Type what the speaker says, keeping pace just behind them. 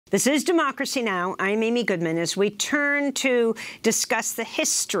This is Democracy Now! I'm Amy Goodman. As we turn to discuss the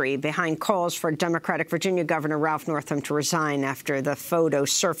history behind calls for Democratic Virginia Governor Ralph Northam to resign after the photo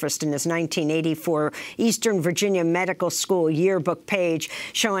surfaced in his 1984 Eastern Virginia Medical School yearbook page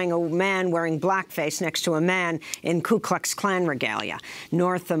showing a man wearing blackface next to a man in Ku Klux Klan regalia.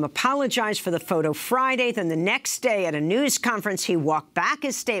 Northam apologized for the photo Friday. Then the next day at a news conference, he walked back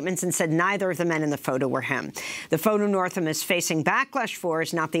his statements and said neither of the men in the photo were him. The photo Northam is facing backlash for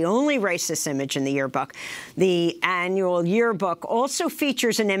is not the only racist image in the yearbook. The annual yearbook also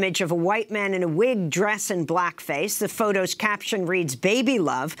features an image of a white man in a wig, dress, and blackface. The photo's caption reads, "Baby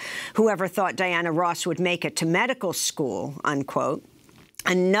love. Whoever thought Diana Ross would make it to medical school," unquote.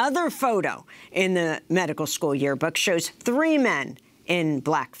 Another photo in the medical school yearbook shows 3 men in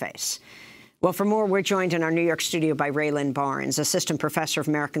blackface. Well, for more, we're joined in our New York studio by Raylan Barnes, assistant professor of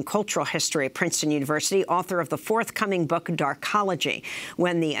American cultural history at Princeton University, author of the forthcoming book, Darkology,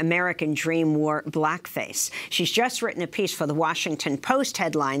 When the American Dream Wore Blackface. She's just written a piece for the Washington Post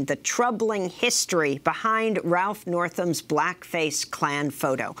headlined, "The Troubling History Behind Ralph Northam's Blackface Klan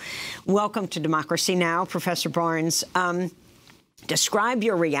Photo." Welcome to Democracy Now!, Professor Barnes. Describe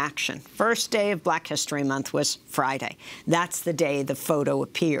your reaction. First day of Black History Month was Friday. That's the day the photo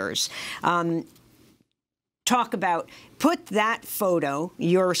appears. Put that photo,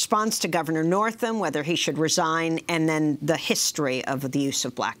 your response to Governor Northam, whether he should resign, and then the history of the use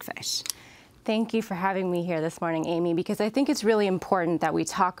of blackface. Thank you for having me here this morning, Amy, because I think it's really important that we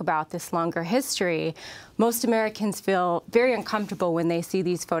talk about this longer history. Most Americans feel very uncomfortable when they see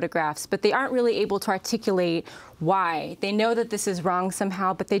these photographs, but they aren't really able to articulate why. They know that this is wrong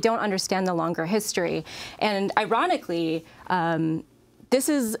somehow, but they don't understand the longer history. And ironically, this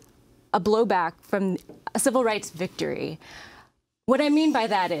is a blowback from a civil rights victory. What I mean by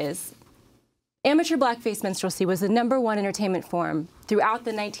that is, amateur blackface minstrelsy was the #1 entertainment form throughout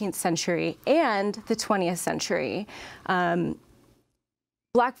the 19th century and the 20th century.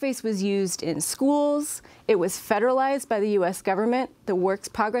 Blackface was used in schools. It was federalized by the U.S. government, the Works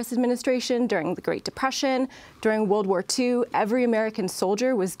Progress Administration during the Great Depression. During World War II, every American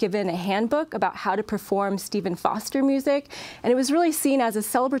soldier was given a handbook about how to perform Stephen Foster music, and it was really seen as a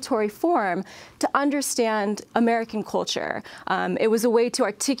celebratory form to understand American culture. It was a way to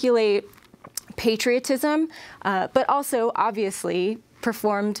articulate patriotism, but also, obviously,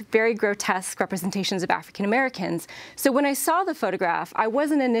 performed very grotesque representations of African Americans. So when I saw the photograph, I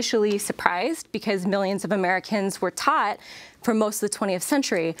wasn't initially surprised because millions of Americans were taught for most of the 20th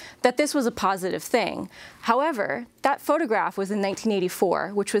century that this was a positive thing. However, that photograph was in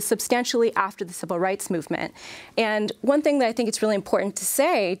 1984, which was substantially after the Civil Rights Movement. And one thing that I think it's really important to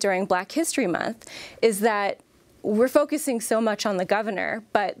say during Black History Month is that we're focusing so much on the governor,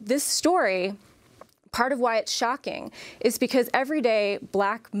 but this story, part of why it's shocking is because everyday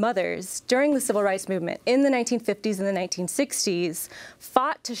Black mothers during the Civil Rights Movement in the 1950s and the 1960s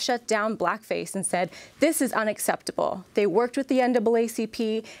fought to shut down blackface and said, this is unacceptable. They worked with the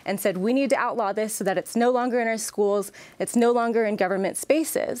NAACP and said, we need to outlaw this so that it's no longer in our schools, it's no longer in government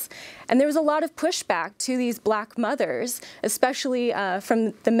spaces. And there was a lot of pushback to these Black mothers, especially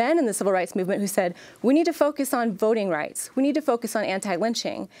from the men in the Civil Rights Movement who said, we need to focus on voting rights, we need to focus on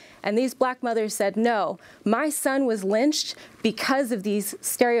anti-lynching. And these Black mothers said, no, my son was lynched because of these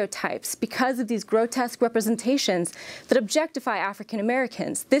stereotypes, because of these grotesque representations that objectify African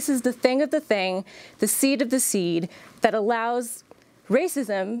Americans. This is the thing of the thing, the seed of the seed that allows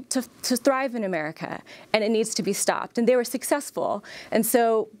racism to thrive in America, and it needs to be stopped. And they were successful. And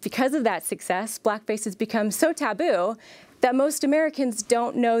so because of that success, blackface has become so taboo that most Americans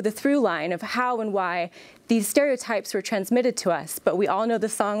don't know the through line of how and why these stereotypes were transmitted to us. But we all know the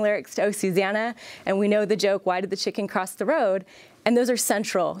song lyrics to "Oh, Susanna," and we know the joke, "Why did the chicken cross the road?" And those are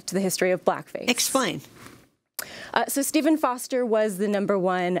central to the history of blackface. Explain. So Stephen Foster was the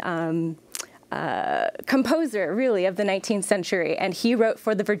 #1 composer, really, of the 19th century, and he wrote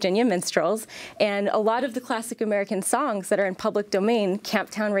for the Virginia Minstrels, and a lot of the classic American songs that are in public domain,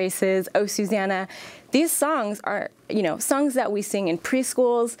 Camptown Races, "Oh, Susanna," these songs are, songs that we sing in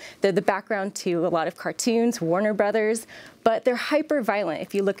preschools. They're the background to a lot of cartoons, Warner Brothers, but they're hyper-violent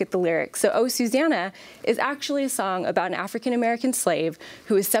if you look at the lyrics. So "Oh, Susanna" is actually a song about an African-American slave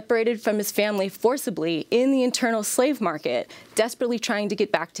who is separated from his family forcibly in the internal slave market, desperately trying to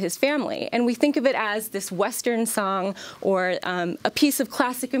get back to his family. And we think of it as this Western song or a piece of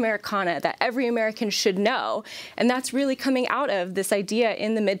classic Americana that every American should know. And that's really coming out of this idea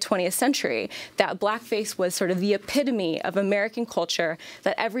in the mid-20th century that Black blackface was sort of the epitome of American culture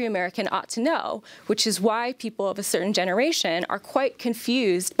that every American ought to know, which is why people of a certain generation are quite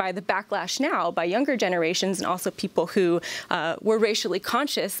confused by the backlash now by younger generations and also people who were racially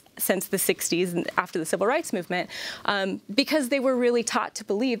conscious since the 60s and after the Civil Rights Movement, because they were really taught to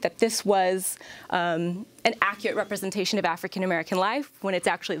believe that this was an accurate representation of African American life when it's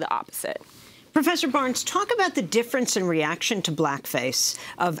actually the opposite. Professor Barnes, talk about the difference in reaction to blackface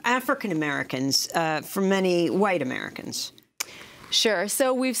of African Americans from many white Americans. Sure.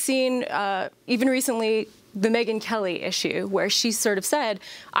 So we've seen, even recently, the Megyn Kelly issue, where she sort of said,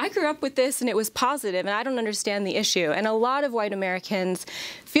 I grew up with this and it was positive and I don't understand the issue. And a lot of white Americans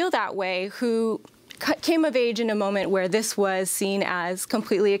feel that way who came of age in a moment where this was seen as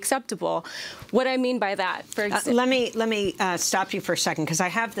completely acceptable. What I mean by that, for example... let me stop you for a second, because I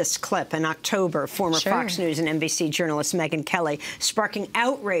have this clip in October, former Fox News and NBC journalist Megyn Kelly sparking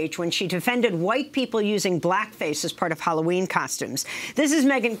outrage when she defended white people using blackface as part of Halloween costumes. This is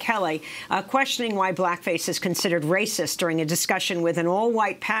Megyn Kelly questioning why blackface is considered racist during a discussion with an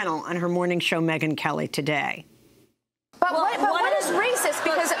all-white panel on her morning show, Megyn Kelly Today. But what is racist?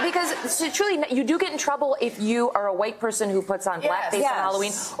 Because truly, you do get in trouble if you are a white person who puts on blackface for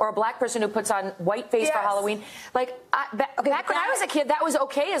Halloween, or a black person who puts on whiteface for Halloween. Like, back when I was a kid, that was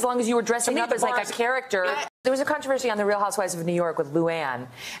okay as long as you were dressing up as like a character. There was a controversy on The Real Housewives of New York with Luann,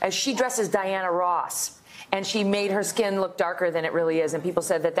 as she dressed as Diana Ross. And she made her skin look darker than it really is. And people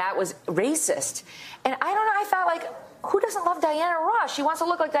said that that was racist. And I don't know, I thought, like, who doesn't love Diana Ross? She wants to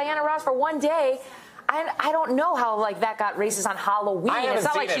look like Diana Ross for one day. I don't know how, like, that got racist on Halloween. It's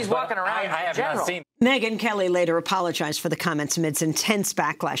not like she's walking around in general. Megyn Kelly later apologized for the comments amidst intense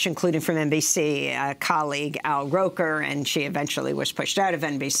backlash, including from NBC colleague Al Roker, and she eventually was pushed out of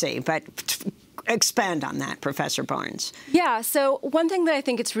NBC. But expand on that, Professor Barnes. Yeah, so one thing that I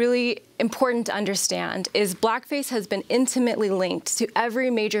think it's really important to understand is blackface has been intimately linked to every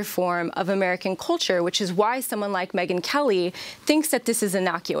major form of American culture, which is why someone like Megyn Kelly thinks that this is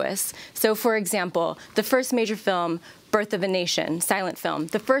innocuous. So, for example, the first major film, Birth of a Nation, silent film,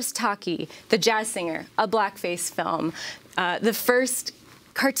 the first talkie, The Jazz Singer, a blackface film, the first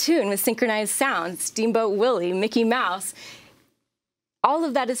cartoon with synchronized sounds, Steamboat Willie, Mickey Mouse. All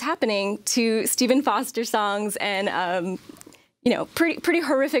of that is happening to Stephen Foster songs and, you know, pretty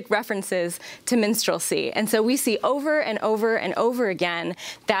horrific references to minstrelsy. And so we see over and over and over again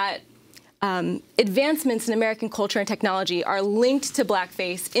that advancements in American culture and technology are linked to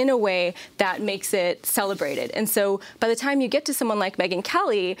blackface in a way that makes it celebrated. And so by the time you get to someone like Megyn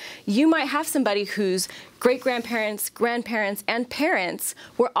Kelly, you might have somebody whose great-grandparents, grandparents, and parents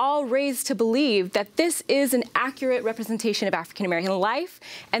were all raised to believe that this is an accurate representation of African-American life,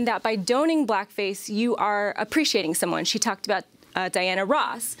 and that by donning blackface, you are appreciating someone. She talked about Diana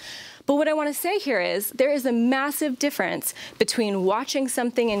Ross. But what I want to say here is there is a massive difference between watching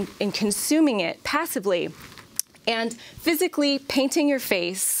something and consuming it passively and physically painting your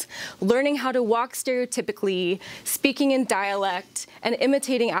face, learning how to walk stereotypically, speaking in dialect, and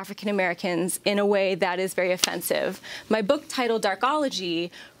imitating African Americans in a way that is very offensive. My book titled Darkology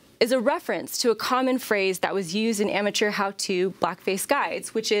is a reference to a common phrase that was used in amateur how-to blackface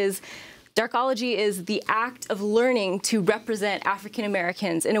guides, which is Darkology is the act of learning to represent African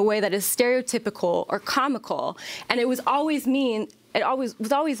Americans in a way that is stereotypical or comical, and it was always meant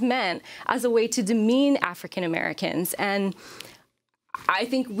as a way to demean African Americans. And I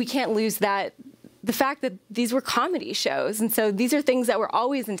think we can't lose the fact that these were comedy shows, and so these are things that were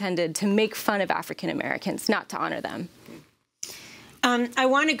always intended to make fun of African Americans, not to honor them. I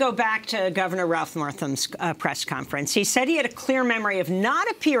want to go back to Governor Ralph Northam's press conference. He said he had a clear memory of not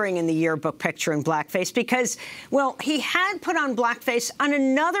appearing in the yearbook picture in blackface because, well, he had put on blackface on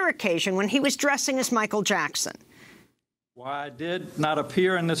another occasion when he was dressing as Michael Jackson. While I did not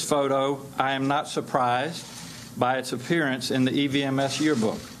appear in this photo, I am not surprised by its appearance in the EVMS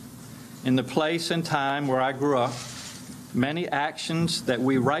yearbook. In the place and time where I grew up, many actions that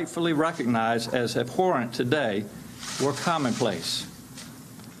we rightfully recognize as abhorrent today were commonplace.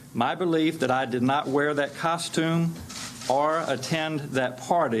 My belief that I did not wear that costume or attend that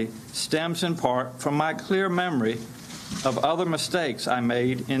party stems in part from my clear memory of other mistakes I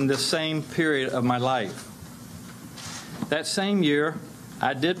made in this same period of my life. That same year,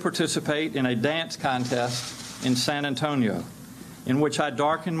 I did participate in a dance contest in San Antonio, in which I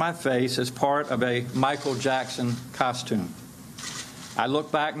darkened my face as part of a Michael Jackson costume. I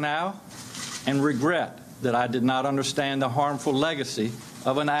look back now and regret that I did not understand the harmful legacy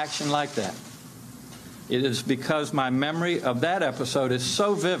of an action like that. It is because my memory of that episode is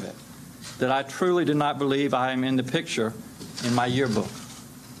so vivid that I truly do not believe I am in the picture in my yearbook.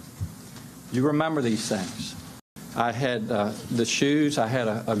 You remember these things. I had the shoes, I had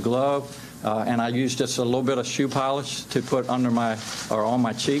a glove, and I used just a little bit of shoe polish to put under on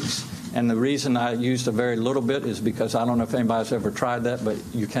my cheeks. And the reason I used a very little bit is because I don't know if anybody's ever tried that, but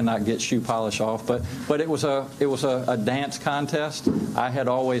you cannot get shoe polish off. But it was a dance contest. I had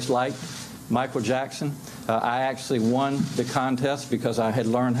always liked Michael Jackson. I actually won the contest because I had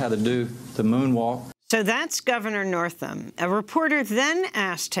learned how to do the moonwalk. So that's Governor Northam. A reporter then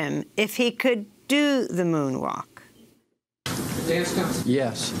asked him if he could do the moonwalk. The dance contest?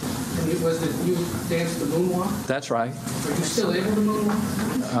 Yes. And you danced the moonwalk? That's right. Are you still able to moonwalk?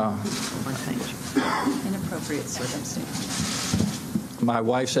 Inappropriate circumstances. My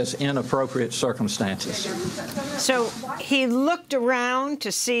wife says inappropriate circumstances. So he looked around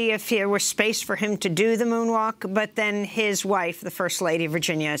to see if there was space for him to do the moonwalk, but then his wife, the First Lady of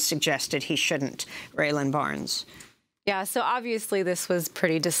Virginia, suggested he shouldn't. Raylan Barnes. Yeah, so obviously this was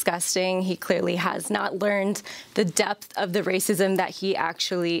pretty disgusting. He clearly has not learned the depth of the racism that he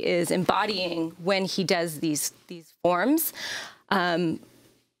actually is embodying when he does these forms.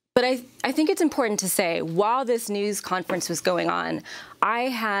 But I think it's important to say, while this news conference was going on, I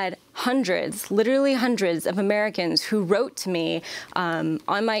had hundreds, literally hundreds of Americans who wrote to me on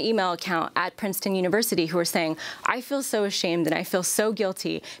my email account at Princeton University who were saying, I feel so ashamed and I feel so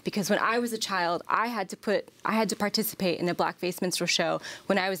guilty because when I was a child, I had to participate in a blackface minstrel show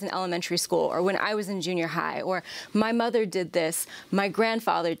when I was in elementary school or when I was in junior high, or my mother did this, my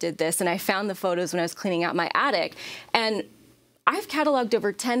grandfather did this, and I found the photos when I was cleaning out my attic. And I've cataloged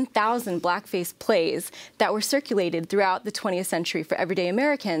over 10,000 blackface plays that were circulated throughout the 20th century for everyday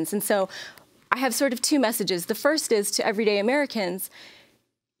Americans. And so I have sort of two messages. The first is to everyday Americans,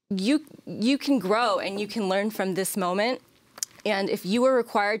 you can grow and you can learn from this moment. And if you were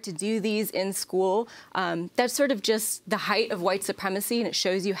required to do these in school, that's sort of just the height of white supremacy, and it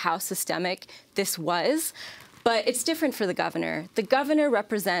shows you how systemic this was. But it's different for the governor. The governor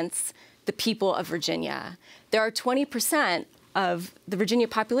represents the people of Virginia. There are 20% of the Virginia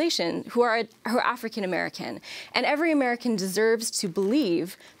population who are African American. And every American deserves to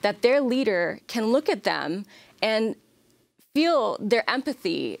believe that their leader can look at them and feel their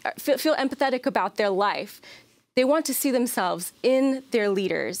empathy, feel empathetic about their life. They want to see themselves in their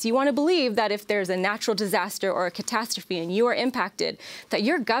leaders. You want to believe that if there's a natural disaster or a catastrophe and you are impacted, that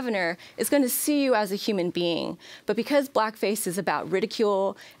your governor is going to see you as a human being. But because blackface is about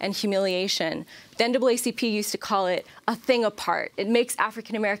ridicule and humiliation, the NAACP used to call it a thing apart. It makes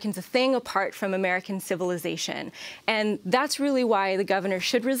African Americans a thing apart from American civilization. And that's really why the governor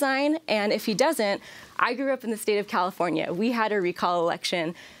should resign. And if he doesn't, I grew up in the state of California. We had a recall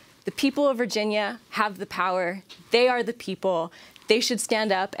election. The people of Virginia have the power. They are the people. They should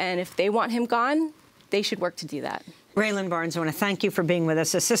stand up, and if they want him gone, they should work to do that. Raylan Barnes, I want to thank you for being with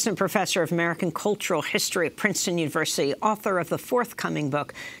us. Assistant Professor of American Cultural History at Princeton University, author of the forthcoming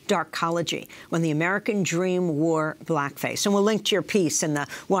book, Darkology, When the American Dream Wore Blackface. And we'll link to your piece in the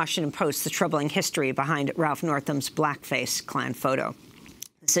Washington Post, The Troubling History Behind Ralph Northam's Blackface Klan Photo.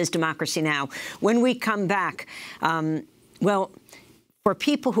 This is Democracy Now! When we come back, well, for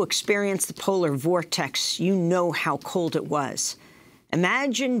people who experienced the polar vortex, you know how cold it was.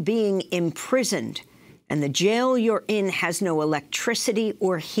 Imagine being imprisoned and the jail you're in has no electricity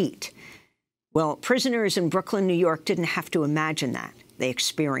or heat. Well, prisoners in Brooklyn, New York didn't have to imagine that. They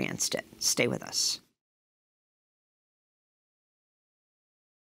experienced it. Stay with us.